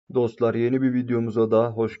Dostlar, yeni bir videomuza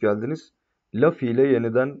daha hoş geldiniz. Luffy ile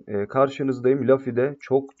yeniden karşınızdayım. Luffy'de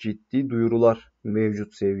çok ciddi duyurular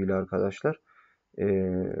mevcut sevgili arkadaşlar.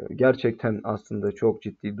 Gerçekten aslında çok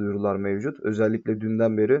ciddi duyurular mevcut. Özellikle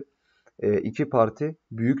dünden beri iki parti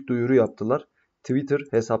büyük duyuru yaptılar Twitter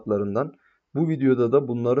hesaplarından. Bu videoda da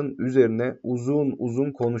bunların üzerine uzun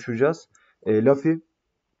uzun konuşacağız. Luffy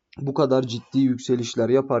bu kadar ciddi yükselişler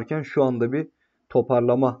yaparken şu anda bir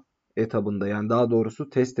toparlama etabında, yani daha doğrusu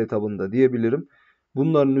test etabında diyebilirim.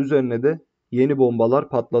 Bunların üzerine de yeni bombalar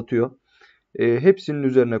patlatıyor. Hepsinin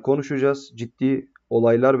üzerine konuşacağız. Ciddi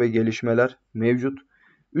olaylar ve gelişmeler mevcut.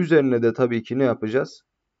 Üzerine de tabii ki ne yapacağız?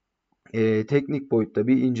 Teknik boyutta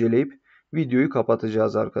bir inceleyip videoyu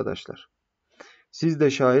kapatacağız arkadaşlar. Siz de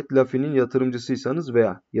şayet Luffy'nin yatırımcısıysanız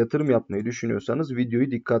veya yatırım yapmayı düşünüyorsanız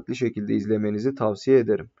videoyu dikkatli şekilde izlemenizi tavsiye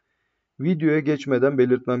ederim. Videoya geçmeden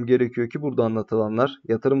belirtmem gerekiyor ki burada anlatılanlar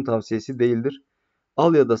yatırım tavsiyesi değildir.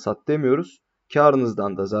 Al ya da sat demiyoruz.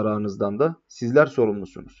 Karınızdan da zararınızdan da sizler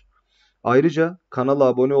sorumlusunuz. Ayrıca kanala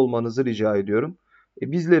abone olmanızı rica ediyorum.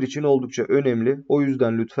 Bizler için oldukça önemli. O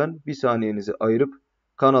yüzden lütfen bir saniyenizi ayırıp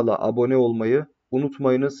kanala abone olmayı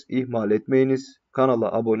unutmayınız, ihmal etmeyiniz.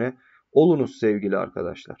 Kanala abone olunuz sevgili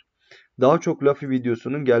arkadaşlar. Daha çok Luffy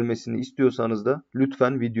videosunun gelmesini istiyorsanız da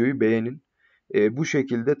lütfen videoyu beğenin. Bu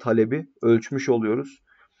şekilde talebi ölçmüş oluyoruz.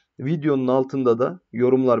 Videonun altında da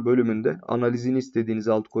yorumlar bölümünde analizini istediğiniz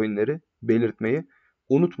altcoin'leri belirtmeyi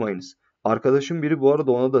unutmayınız. Arkadaşım biri bu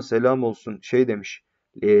arada, ona da selam olsun, şey demiş.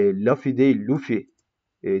 Luffy değil Luffy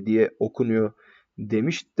diye okunuyor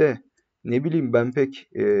demiş de ne bileyim, ben pek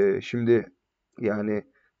şimdi yani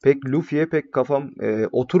pek Luffy'ye pek kafam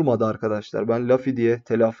oturmadı arkadaşlar. Ben Luffy diye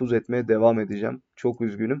telaffuz etmeye devam edeceğim. Çok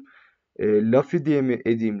üzgünüm. Luffy diye mi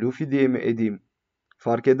edeyim, Luffy diye mi edeyim,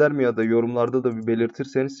 fark eder mi, ya da yorumlarda da bir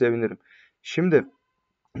belirtirseniz sevinirim. Şimdi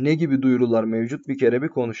ne gibi duyurular mevcut, bir kere bir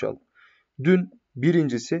konuşalım. Dün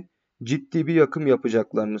birincisi ciddi bir yakım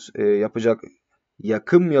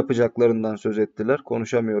yapacaklarından söz ettiler.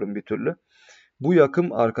 Konuşamıyorum bir türlü. Bu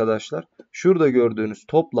yakım arkadaşlar, şurada gördüğünüz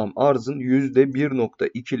toplam arzın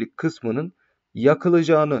 %1.2'lik kısmının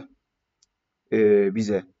yakılacağını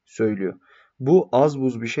bize söylüyor. Bu az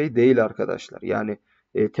buz bir şey değil arkadaşlar. Yani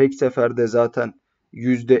tek seferde zaten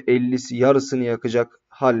 %50'si, yarısını yakacak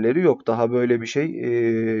halleri yok. Daha böyle bir şey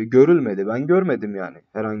görülmedi. Ben görmedim yani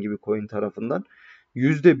herhangi bir coin tarafından.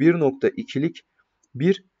 %1.2'lik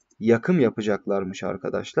bir yakım yapacaklarmış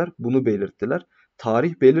arkadaşlar. Bunu belirttiler.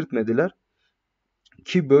 Tarih belirtmediler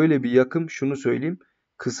ki böyle bir yakım, şunu söyleyeyim,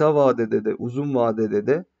 kısa vadede de uzun vadede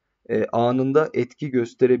de anında etki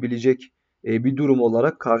gösterebilecek bir durum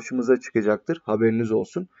olarak karşımıza çıkacaktır. Haberiniz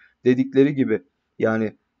olsun. Dedikleri gibi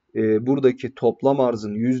yani buradaki toplam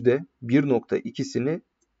arzın %1.2'sini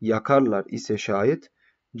yakarlar ise şayet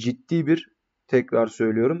ciddi bir, tekrar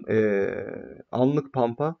söylüyorum, anlık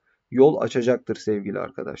pampa yol açacaktır sevgili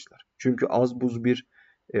arkadaşlar. Çünkü az buz bir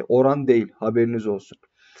oran değil, haberiniz olsun.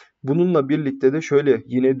 Bununla birlikte de şöyle,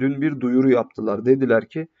 yine dün bir duyuru yaptılar. Dediler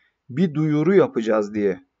ki bir duyuru yapacağız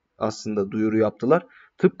diye aslında duyuru yaptılar.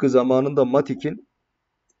 Tıpkı zamanında Matik'in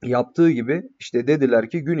yaptığı gibi, işte dediler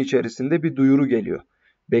ki gün içerisinde bir duyuru geliyor.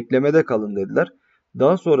 Beklemede kalın dediler.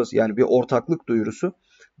 Daha sonrası, yani bir ortaklık duyurusu.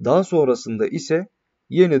 Daha sonrasında ise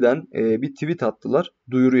yeniden bir tweet attılar,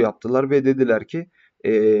 duyuru yaptılar ve dediler ki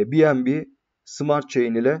BNB Smart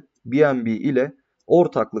Chain ile BNB ile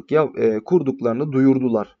ortaklık kurduklarını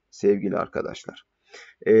duyurdular sevgili arkadaşlar.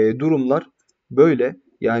 Durumlar böyle.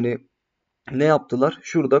 Yani ne yaptılar?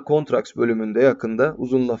 Şurada Contracts bölümünde, yakında,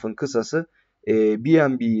 uzun lafın kısası,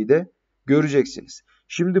 BNB'yi de göreceksiniz.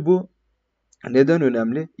 Şimdi bu neden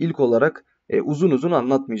önemli? İlk olarak uzun uzun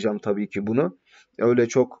anlatmayacağım tabii ki bunu. Öyle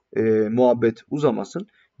çok muhabbet uzamasın.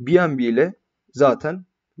 BNB ile zaten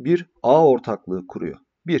bir ağ ortaklığı kuruyor.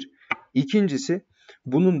 Bir. İkincisi,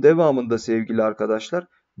 bunun devamında sevgili arkadaşlar,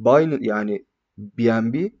 Binance, yani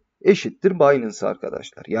BNB eşittir Binance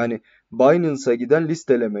arkadaşlar. Yani Binance'a giden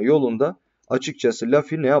listeleme yolunda açıkçası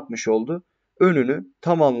Luffy ne yapmış oldu? Önünü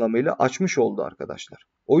tam anlamıyla açmış oldu arkadaşlar.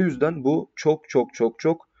 O yüzden bu çok çok çok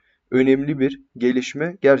çok önemli bir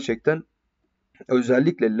gelişme. Gerçekten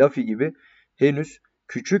özellikle Luffy gibi henüz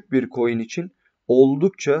küçük bir coin için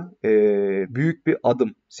oldukça büyük bir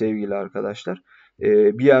adım sevgili arkadaşlar.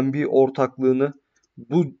 BNB ortaklığını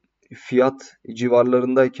bu fiyat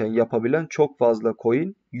civarlarındayken yapabilen çok fazla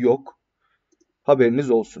coin yok.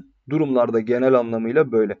 Haberiniz olsun. Durumlarda genel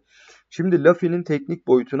anlamıyla böyle. Şimdi Luffy'nin teknik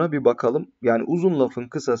boyutuna bir bakalım. Yani uzun lafın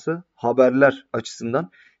kısası, haberler açısından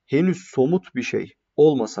henüz somut bir şey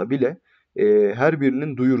olmasa bile her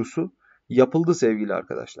birinin duyurusu yapıldı sevgili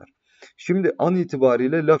arkadaşlar. Şimdi an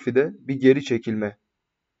itibariyle Luffy'de bir geri çekilme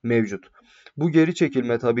mevcut. Bu geri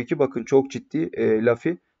çekilme tabii ki bakın çok ciddi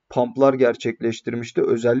Luffy pumplar gerçekleştirmişti.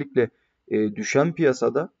 Özellikle düşen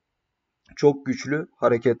piyasada çok güçlü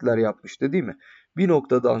hareketler yapmıştı değil mi? Bir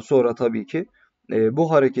noktadan sonra tabii ki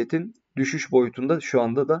bu hareketin düşüş boyutunda şu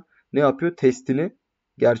anda da ne yapıyor? Testini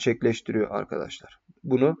gerçekleştiriyor arkadaşlar.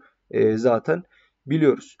 Bunu zaten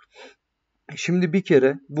biliyoruz. Şimdi bir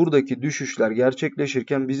kere buradaki düşüşler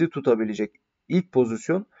gerçekleşirken bizi tutabilecek ilk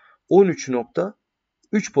pozisyon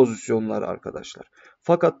 13.3 pozisyonlar arkadaşlar.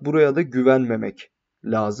 Fakat buraya da güvenmemek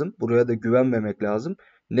lazım. Buraya da güvenmemek lazım.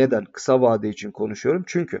 Neden? Kısa vade için konuşuyorum.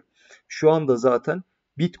 Çünkü şu anda zaten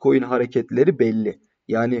Bitcoin hareketleri belli.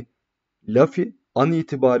 Yani Luffy an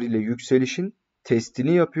itibariyle yükselişin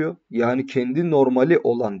testini yapıyor. Yani kendi normali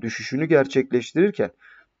olan düşüşünü gerçekleştirirken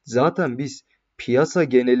zaten biz piyasa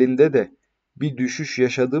genelinde de bir düşüş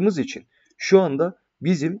yaşadığımız için şu anda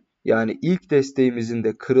bizim yani ilk desteğimizin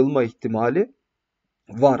de kırılma ihtimali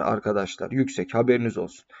var arkadaşlar. Yüksek, haberiniz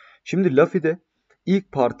olsun. Şimdi Luffy'de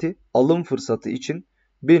ilk parti alım fırsatı için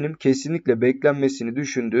benim kesinlikle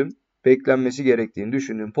beklenmesi gerektiğini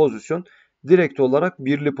düşündüğüm pozisyon direkt olarak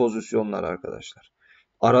birli pozisyonlar arkadaşlar.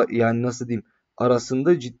 Yani nasıl diyeyim?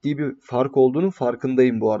 Arasında ciddi bir fark olduğunun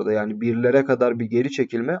farkındayım bu arada. Yani birlere kadar bir geri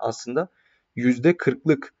çekilme aslında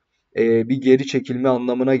 %40'lık bir geri çekilme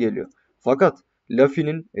anlamına geliyor. Fakat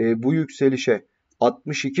Luffy'nin bu yükselişe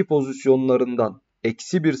 62 pozisyonlarından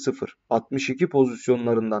eksi 1.0 62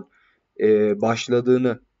 pozisyonlarından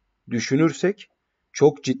başladığını düşünürsek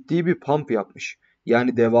çok ciddi bir pump yapmış.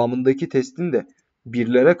 Yani devamındaki testin de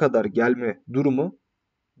birlere kadar gelme durumu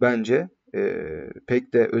bence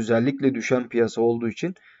pek de özellikle düşen piyasa olduğu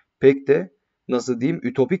için pek de nasıl diyeyim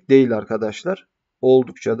ütopik değil arkadaşlar.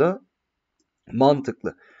 Oldukça da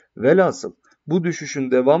mantıklı. Velhasıl bu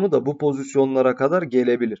düşüşün devamı da bu pozisyonlara kadar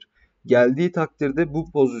gelebilir. Geldiği takdirde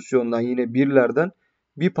bu pozisyondan yine birlerden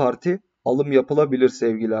bir parti alım yapılabilir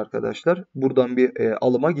sevgili arkadaşlar. Buradan bir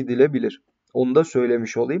alıma gidilebilir. Onu da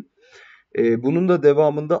söylemiş olayım. Bunun da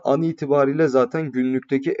devamında an itibariyle zaten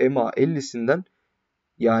günlükteki EMA 50'sinden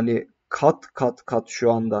yani kat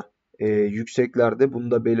şu anda yükseklerde,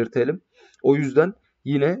 bunu da belirtelim. O yüzden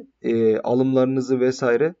yine alımlarınızı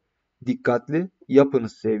vesaire dikkatli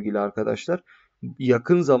yapınız sevgili arkadaşlar.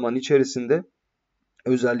 Yakın zaman içerisinde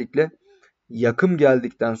özellikle Yakım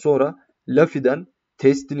geldikten sonra Luffy'den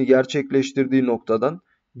testini gerçekleştirdiği noktadan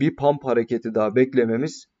bir pump hareketi daha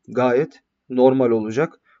beklememiz gayet normal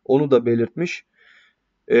olacak. Onu da belirtmiş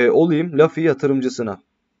olayım Luffy yatırımcısına.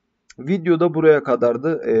 Videoda buraya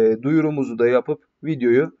kadardı. Duyurumuzu da yapıp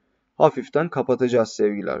videoyu hafiften kapatacağız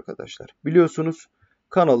sevgili arkadaşlar. Biliyorsunuz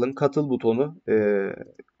kanalın katıl butonu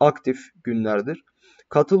aktif günlerdir.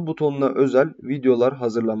 Katıl butonuna özel videolar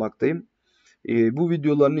hazırlamaktayım. Bu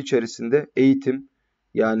videoların içerisinde eğitim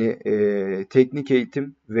yani teknik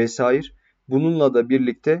eğitim vesaire bununla da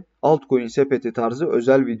birlikte altcoin sepeti tarzı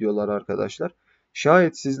özel videolar arkadaşlar.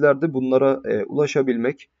 Şayet sizler de bunlara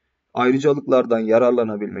ulaşabilmek, ayrıcalıklardan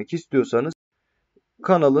yararlanabilmek istiyorsanız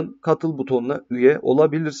kanalın katıl butonuna üye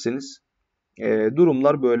olabilirsiniz.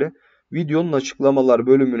 Durumlar böyle. Videonun açıklamalar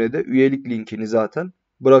bölümüne de üyelik linkini zaten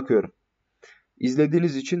bırakıyorum.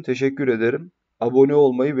 İzlediğiniz için teşekkür ederim. Abone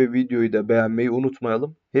olmayı ve videoyu da beğenmeyi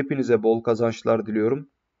unutmayalım. Hepinize bol kazançlar diliyorum.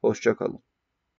 Hoşça kalın.